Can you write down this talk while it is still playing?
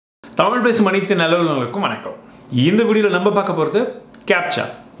தமிழ் பேசும் அனைத்து நல்லவர்களுக்கும் வணக்கம். இந்த வீடியோல நம்ம பார்க்க போறது கேப்சா.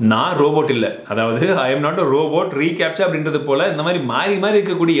 நான் ரோபோட் இல்ல, அதாவது I am not a robot. ReCAPTCHA அப்படின்றது போல இந்த மாதிரி மாறி மாறி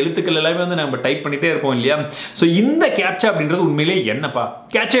இருக்கக்கூடிய எழுத்துக்கள் எல்லாமே வந்து நம்ம டைப் பண்ணிட்டே இருப்போம் இல்லையா? ஸோ இந்த கேப்சா அப்படின்றது உண்மையிலேயே என்னப்பா?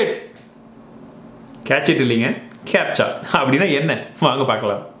 கேட்ச் இட் இல்லைங்க, கேப்சா அப்படின்னா என்ன? வாங்க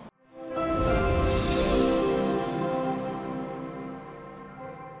பார்க்கலாம்.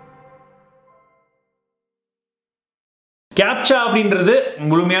 கேப்சா அப்படின்றது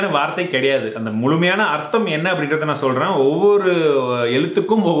முழுமையான வார்த்தை கிடையாது. அந்த முழுமையான அர்த்தம் என்ன அப்படின்றத நான் சொல்றேன். ஒவ்வொரு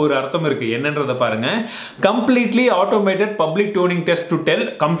எழுத்துக்கும் ஒவ்வொரு அர்த்தம் இருக்கு. என்னன்றதை பாருங்க. Completely automated public tuning test to tell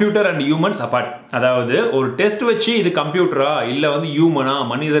computer and humans abort. அதாவது ஒரு டெஸ்ட் வச்சு இது கம்ப்யூட்டரா இல்ல வந்து ஹியூமனா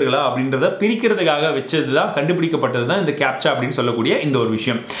மனிதர்களா அப்படின்றத பிரிக்கிறதுக்காக வச்சது தான், கண்டுபிடிக்கப்பட்டது தான் இந்த கேப்சா அப்படின்னு சொல்லக்கூடிய இந்த ஒரு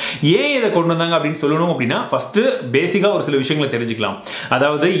விஷயம். ஏன் இதை கொண்டு வந்தாங்க அப்படின்னு சொல்லணும் அப்படின்னா, ஃபர்ஸ்ட் பேசிக்கா ஒரு சில விஷயங்களை தெரிஞ்சுக்கலாம்.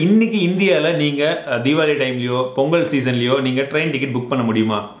 அதாவது இன்னைக்கு இந்தியாவில் நீங்க தீபாவளி டைம்லயோ பொங்கல் சீசன்லயோ நீங்க ட்ரெயின் டிக்கெட் புக் பண்ண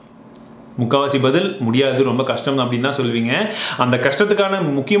முடியுமா? முக்காவாசி பதில் முடியாது, ரொம்ப கஷ்டம் அப்படின்னு தான் சொல்லுவீங்க. அந்த கஷ்டத்துக்கான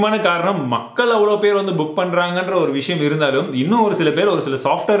முக்கியமான காரணம் மக்கள் அவ்வளோ பேர் வந்து புக் பண்ணுறாங்கன்ற ஒரு விஷயம் இருந்தாலும், இன்னும் ஒரு சில பேர் ஒரு சில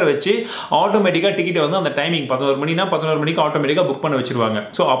சாஃப்ட்வேரை வச்சு ஆட்டோமேட்டிக்காக டிக்கெட்டை வந்து அந்த டைமிங் 11 மணினா 11 மணிக்கு ஆட்டோமேட்டிக்காக புக் பண்ண வச்சிருவாங்க.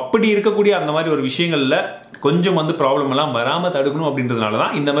 ஸோ அப்படி இருக்கக்கூடிய அந்த மாதிரி ஒரு விஷயங்களில் கொஞ்சம் வந்து ப்ராப்ளம் எல்லாம் வராமல் தடுக்கணும் அப்படின்றதுனால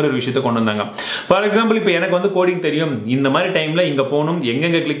தான் இந்த மாதிரி ஒரு விஷயத்தை கொண்டு வந்தாங்க. ஃபார் எக்ஸாம்பிள், இப்போ எனக்கு வந்து கோடிங் தெரியும், இந்த மாதிரி டைமில் இங்கே போகணும்,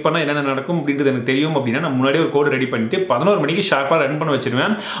 எங்கெங்கே கிளிக் பண்ணால் என்னென்ன நடக்கும் அப்படின்றது எனக்கு தெரியும் அப்படின்னா, நான் முன்னாடியே ஒரு கோடு ரெடி பண்ணிட்டு 11 மணிக்கு ஷார்ப்பாக ரன் பண்ண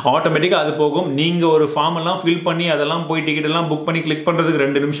வச்சிருவேன். ஆட்டோமேட்டிக்காக அது போகும். நீங்கள் ஒரு ஃபார்ம் எல்லாம் ஃபில் பண்ணி அதெல்லாம் போய் டிக்கெட் எல்லாம் புக் பண்ணி கிளிக் பண்ணுறதுக்கு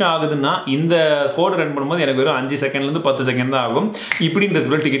 2 நிமிஷம் ஆகுதுன்னா, இந்த கோடு ரன் பண்ணும்போது எனக்கு வெறும் 5 செகண்ட்லேருந்து 10 செகண்ட் தான் ஆகும்.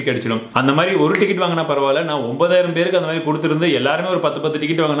 இப்படின்றதுக்குள்ள டிக்கெட் கிடைச்சிடும். அந்த மாதிரி ஒரு டிக்கெட் வாங்கினா பரவாயில்ல, நான் 9000 பேருக்கு அந்த மாதிரி கொடுத்துருந்து எல்லாருமே ஒரு 10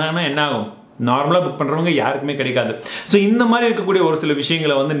 டிக்கெட் வாங்கினாங்கன்னா என்ன ஆகும்? நார்மலாக புக் பண்ணுறவங்க யாருக்குமே கிடைக்காது. ஸோ இந்த மாதிரி இருக்கக்கூடிய ஒரு சில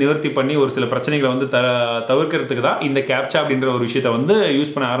விஷயங்களை வந்து நிவர்த்தி பண்ணி ஒரு சில பிரச்சனைகளை வந்து தவிர்க்கிறதுக்கு தான் இந்த கேப்சா அப்படின்ற ஒரு விஷயத்தை வந்து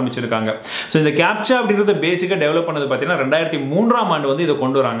யூஸ் பண்ண ஆரம்பிச்சிருக்காங்க. ஸோ இந்த கேப்சா அப்படின்றத பேசிக்காக டெவலப் பண்ணது பார்த்தீங்கன்னா 2003ஆம் ஆண்டு வந்து இதை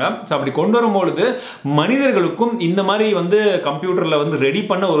கொண்டு வராங்க. ஸோ அப்படி கொண்டு வரும்பொழுது மனிதர்களுக்கும் இந்த மாதிரி வந்து கம்ப்யூட்டரில் வந்து ரெடி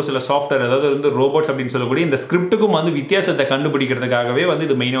பண்ண ஒரு சில சாஃப்ட்வேர், அதாவது வந்து ரோபோட்ஸ் அப்படின்னு சொல்லக்கூடிய இந்த ஸ்கிரிப்டுக்கும் வந்து வித்தியாசத்தை கண்டுபிடிக்கிறதுக்காகவே வந்து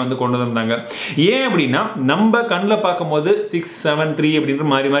இது மெயினாக வந்து கொண்டு வந்தாங்க. ஏன் அப்படின்னா, நம்ம கண்ணில் பார்க்கும்போது 673 அப்படின்ற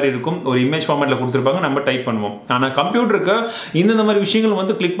மாறி மாறி இருக்கும். ஒரு இமேஜ் ஃபார்மேட்ல கொடுத்திருப்பாங்க, நம்ம டைப் பண்ணுவோம். ஆனா கம்ப்யூட்டருக்கு இந்த மாதிரி விஷயங்கள்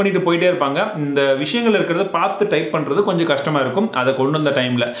வந்து கிளிக் பண்ணிட்டு போயிட்டே இருப்பாங்க. இந்த விஷயங்கள் இருக்கிறத பார்த்து டைப் பண்றது கொஞ்சம் கஷ்டமா இருக்கும் அதை கொண்டு வந்த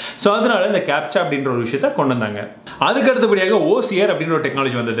டைம்ல. சோ அதனால இந்த கேப்சா அப்படின்ற ஒரு விஷயத்தை கொண்டு வந்தாங்க. அதுக்கு அடுத்தபடியாக ஓசிஆர் அப்படின்ற ஒரு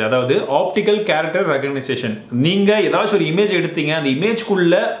டெக்னாலஜி வந்தது. அதாவது ஆப்டிகல் கேரக்டர் ரெகக்னிஷன். நீங்க ஏதாச்சும் ஒரு இமேஜ் எடுத்தீங்க, அந்த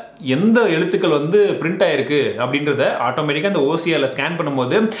இமேஜ்க்குள்ள எந்த எழுத்துக்கள் வந்து பிரிண்ட் ஆயிருக்கு அப்படின்றத ஆட்டோமேட்டிக்காக அந்த ஓசிஆர்ல ஸ்கேன்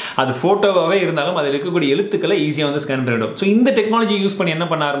பண்ணும்போது அது போட்டோவாகவே இருந்தாலும் அதில் இருக்கக்கூடிய எழுத்துக்களை ஈஸியாக வந்து ஸ்கேன் பண்ணிடும். ஸோ இந்த டெக்னாலஜி யூஸ் பண்ணி என்ன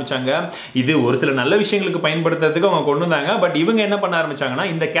பண்ண ஆரம்பிச்சாங்க, இது ஒரு சில நல்ல விஷயங்களுக்கு பயன்படுத்துறதுக்கு அவங்க கொண்டு வந்தாங்க. பட் இவங்க என்ன பண்ண ஆரம்பிச்சாங்கன்னா,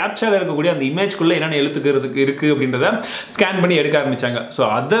 இந்த கேப்சால இருக்கக்கூடிய அந்த இமேஜ்க்குள்ள என்னென்ன எழுத்துக்கிறதுக்கு இருக்கு அப்படின்றத ஸ்கேன் பண்ணி எடுக்க ஆரம்பிச்சாங்க. ஸோ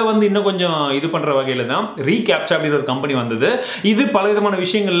அதை வந்து இன்னும் கொஞ்சம் இது பண்ற வகையில் தான் reCAPTCHA அப்படின்ற ஒரு கம்பெனி வந்தது. இது பலவிதமான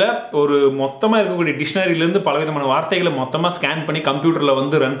விஷயங்கள்ல ஒரு மொத்தமாக இருக்கக்கூடிய டிக்ஷனரியிலிருந்து பலவிதமான வார்த்தைகளை மொத்தமாக ஸ்கேன் பண்ணி கம்ப்யூட்டர்ல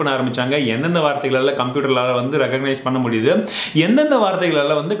வந்து ரன் பண்ண ஆரம்பிச்சாங்க. எந்தெந்த வார்த்தைகளால கம்ப்யூட்டரால வந்து ரெகக்னைஸ் பண்ண முடியுது, எந்தெந்த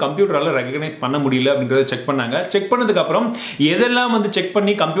வார்த்தைகளால வந்து கம்ப்யூட்டரால ரெகக்னைஸ் பண்ண முடியல அப்படின்றத செக் பண்ணாங்க. செக் பண்ணதுக்கு அப்புறம் எதெல்லாம் வந்து செக்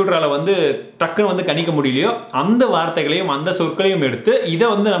பண்ணி கம்ப்யூட்டரால வந்து டக்குன்னு வந்து கணிக்க முடியலையோ அந்த வார்த்தைகளையும் அந்த சொற்களையும் எடுத்து இதை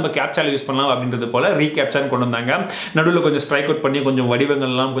வந்து நம்ம கேப்சால யூஸ் பண்ணலாம் அப்படின்றது போல ரீகேப்சான்னு கொண்டு வந்தாங்க. நடுவில் கொஞ்சம் ஸ்ட்ரைக் அவுட் பண்ணி கொஞ்சம்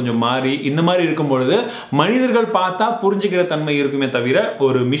வடிவங்கள்லாம் கொஞ்சம் மாறி இந்த மாதிரி இருக்கும்பொழுது மனிதர்கள் பார்த்தா புரிஞ்சுக்கிற தன்மை இருக்குமே தவிர,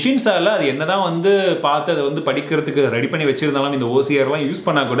 ஒரு மிஷின்ஸால அது என்னதான் வந்து பார்த்து அதை வந்து படிக்கிறதுக்கு ரெடி பண்ணி வச்சிருந்தாலும் இந்த ஓசிஆர்லாம் யூஸ்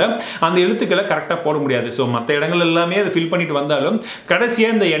பண்ணா கூட அந்த எழுத்துக்களை கரெக்டாக போட முடியாது. ஸோ மற்ற இடங்கள் எல்லாமே அதை ஃபில் பண்ணிட்டு வந்தாலும்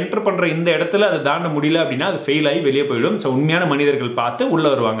கடைசியாக இந்த என்டர் பண்ணுற இந்த இடத்துல அதை தாண்ட முடியல அப்படின்னா அது ஃபெயில் ஆகி வெளியே போயிடும். ஸோ உண்மையான மனிதர்கள் பார்த்து உள்ள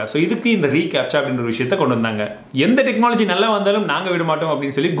வருவாங்க. ஸோ இதுக்கு இந்த reCAPTCHA அப்படின்ற ஒரு விஷயத்தை கொண்டு வந்தாங்க. எந்த டெக்னாலஜி நல்லா வந்தாலும் நாங்கள் விட மாட்டோம்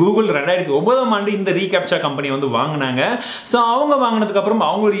அப்படின்னு சொல்லி கூகுள் 2009ஆம் ஆண்டு இந்த reCAPTCHA கம்பெனி வந்து வாங்கினாங்க. ஸோ அவங்க வாங்கினதுக்கு அப்புறம்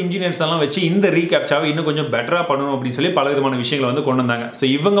அவங்களுடைய இன்ஜினியர்ஸ் எல்லாம் வச்சு இந்த reCAPTCHAவை இன்னும் கொஞ்சம் பெட்டரா பண்ணணும் அப்படின்னு சொல்லி பல விதமான விஷயங்களை வந்து கொண்டு வந்தாங்க. ஸோ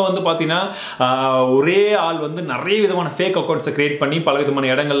இவங்க வந்து பார்த்தீங்கன்னா ஒரே ஆள் வந்து நிறைய விதமான ஃபேக் அக்கௌண்ட்ஸை கிரியேட் பண்ணி பல விதமான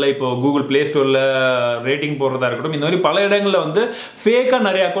இடங்கள்ல இப்போ கூகுள் பிளே ஸ்டோர்ல ரேட்டிங் போடுறதா இருக்கட்டும், இந்த மாதிரி பல இடங்கள்ல வந்து ஃபேக்கா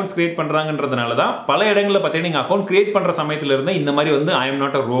நிறைய அக்கௌண்ட்ஸ் கிரியேட் பண்றாங்கன்றதுனால தான் பல இடங்கள்ல பார்த்தீங்கன்னா நீங்க அக்கௌண்ட் கிரியேட் பண்ற சமயத்துல இருந்து இந்த மாதிரி வந்து I am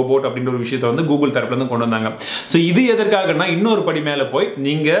not a robot அப்படின்ற ஒரு விஷயத்தை வந்து கூகுள் தரப்புல இருந்து கொண்டு வந்தாங்க. ஸோ இது எதற்காகனா, இன்னொரு படி மேல போய்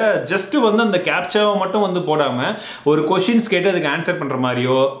நீங்க ஜஸ்ட் வந்து அந்த கேப்சாவை மட்டும் வந்து போடாம ஒரு கொஸ்டின்ஸ் கேட்டு அதுக்கு ஆன்சர் பண்ற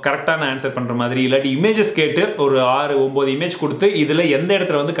மாதிரியோ கரெக்டான ஆன்சர் பண்ற மாதிரி, இல்லாட்டி இமேஜஸ் கேட்டு ஒரு 6-9 இமேஜ் கொடுத்து இதுல எந்த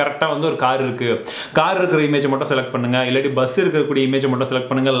இடத்துல வந்து கரெக்டா வந்து ஒரு கார் இருக்கு, கார் இருக்கிற இமேஜ் மட்டும் செலக்ட் பண்ணுங்க, இல்லாட்டி பஸ் இருக்கக்கூடிய இமேஜ் மட்டும் செலக்ட்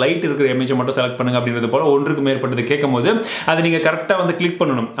பண்ணுங்க, லைட் இருக்கிற இமேஜை மட்டும் செலக்ட் பண்ணுங்க அப்படின்றது போல ஒன்றுக்கு மேற்பட்டது கேட்கும்போது அதை நீங்க கரெக்டா வந்து கிளிக்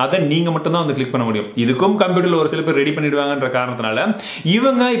பண்ணணும். அதை நீங்க மட்டும் தான் வந்து கிளிக் பண்ண முடியும். இதுக்கும் கம்ப்யூட்டர்ல ஒரு சில பேர் ரெடி பண்ணிடுவாங்கன்ற காரணத்தினால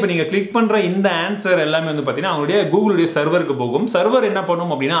இவங்க இப்போ நீங்க கிளிக் பண்ற இந்த ஆன்சர் எல்லாமே வந்து பார்த்தீங்கன்னா அவங்களுடைய கூகுளுடைய சர்வருக்கு போகும். சர்வர் என்ன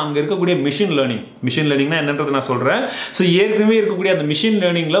பண்ணும் அப்படின்னா அங்க இருக்கக்கூடிய மிஷின் லேர்னிங்னா என்னன்றது நான் சொல்றேன். ஸோ ஏற்கனவே இருக்கக்கூடிய அந்த மிஷின்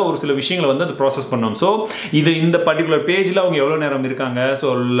லேர்னிங்ல ஒரு சில விஷயங்களை வந்து அது ப்ராசஸ் பண்ணும். ஸோ இது இந்த பர்டிகுலர் பேஜில் அவங்க எவ்வளோ நேரம் இருக்காங்க, ஸோ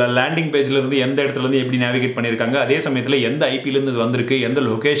லேண்டிங் பேஜ்ல இருந்து எந்த இடத்துல இருந்து எப்படி நேவிகேட் பண்ணியிருக்காங்க, அதே சமயத்தில் எந்த ஐபிலேருந்து இது வந்திருக்கு, எந்த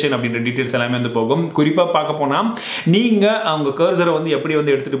லொகேஷன் அப்படின்ற டீட்டெயில்ஸ் எல்லாமே வந்து போகும். குறிப்பாக பார்க்க போனால் நீங்கள் அவங்க கர்சரை வந்து எப்படி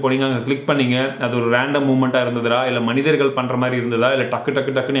வந்து எடுத்துகிட்டு போனீங்க, அங்கே கிளிக் பண்ணீங்க, அது ஒரு ரேண்டம் மூவ்மெண்ட்டாக இருந்ததா, இல்லை மனிதர்கள் பண்ணுற மாதிரி இருந்ததா, இல்லை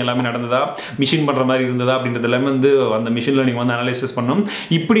டக்குன்னு எல்லாமே நடந்ததா, மிஷின் பண்ணுற மாதிரி இருந்ததா அப்படின்றது எல்லாமே வந்து அந்த மிஷின் லேர்னிங் வந்து அனலைசிஸ் பண்ணும்.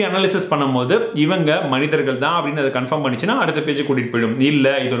 இப்படி அனலைசிஸ் பண்ணும்போது இவங்க மனிதர்கள் தான் அப்படின்னு அதை கன்ஃபார்ம் பண்ணிச்சுன்னா அடுத்த பேஜ் கூட்டிகிட்டு போயிடும்.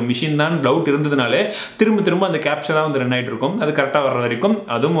 இல்லை இது ஒரு மிஷின் தான் டவுட் இருந்ததுனாலே திரும்ப அந்த கேப்சா தான் வந்து ரன் ஆகிட்டு இருக்கும். அது கரெக்டாக வர வரைக்கும்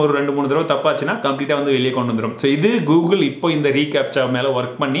அதுவும் ஒரு 2-3 தடவை தப்பாச்சுன்னா கம்ப்ளீட்டாக வந்து வெளியே கொண்டு வந்துடும். ஸோ இது கூகுள் இப்போ இந்த ரீகேப்சா மேலே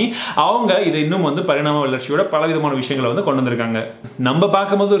ஒர்க் பண்ணி அவங்க இதை இன்னும் வந்து பரிணாம வளர்ச்சியோட பல விதமான விஷயங்களை வந்து கொண்டு வந்திருக்காங்க. நம்ம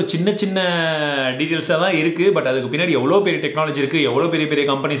பார்க்கும்போது ஒரு சின்ன டீட்டெயில்ஸாக தான் இருக்குது. பட் அதுக்கு பின்னாடி எவ்வளோ பெரிய டெக்னாலஜி இருக்குது, எவ்வளோ பெரிய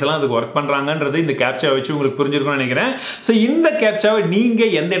கம்பெனிஸ் எல்லாம் அதுக்கு ஒர்க் பண்ணுறாங்கன்றது இந்த கேப்சா வச்சு உங்களுக்கு புரிஞ்சிருக்கும்னு நினைக்கிறேன். ஸோ இந்த கேப்சாவை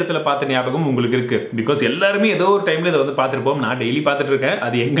நீங்கள் எந்த இடத்துல பார்த்த ஞாபகம் உங்களுக்கு இருக்குது? பிகாஸ் எல்லாருமே ஏதோ ஒரு டைமில் இதை வந்து பார்த்துருப்போம். நான் டெய்லி பார்த்துட்டு இருக்கேன்.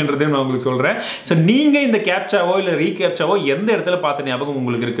 அது எங்கன்றதையும் நான் உங்களுக்கு சொல்கிறேன். ஸோ நீங்கள் இந்த கேப்சாவோ இல்லை ரீகேப்சாவோ எந்த இடத்துல பார்த்த ஞாபகம்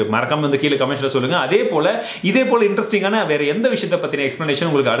உங்களுக்கு இருக்குது? மறக்காம வந்து கீழே கமெண்ட்ஸில் சொல்லுங்கள். இதே போல் இன்ட்ரெஸ்டிங்கான வேறு எந்த விஷயத்தை பற்றின எக்ஸ்ப்ளனேஷன்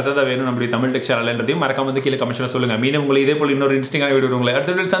உங்களுக்கு அடுத்ததாக வேணும் நம்மளுடைய தமிழ் டெக் சேனல்ன்றதையும் மறக்காம வந்து கீழே கமெண்ட்ஸில் சொல்லுங்கள். மீண்டும் உங்களை இதே போல் இன்னொரு இன்ட்ரெஸ்டிங்கான வீடியோ உங்களை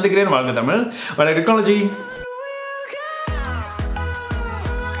அடுத்த வீடியோ சந்திக்கிறேன். வாழ்க தமிழ், வளர டெக்னாலஜி.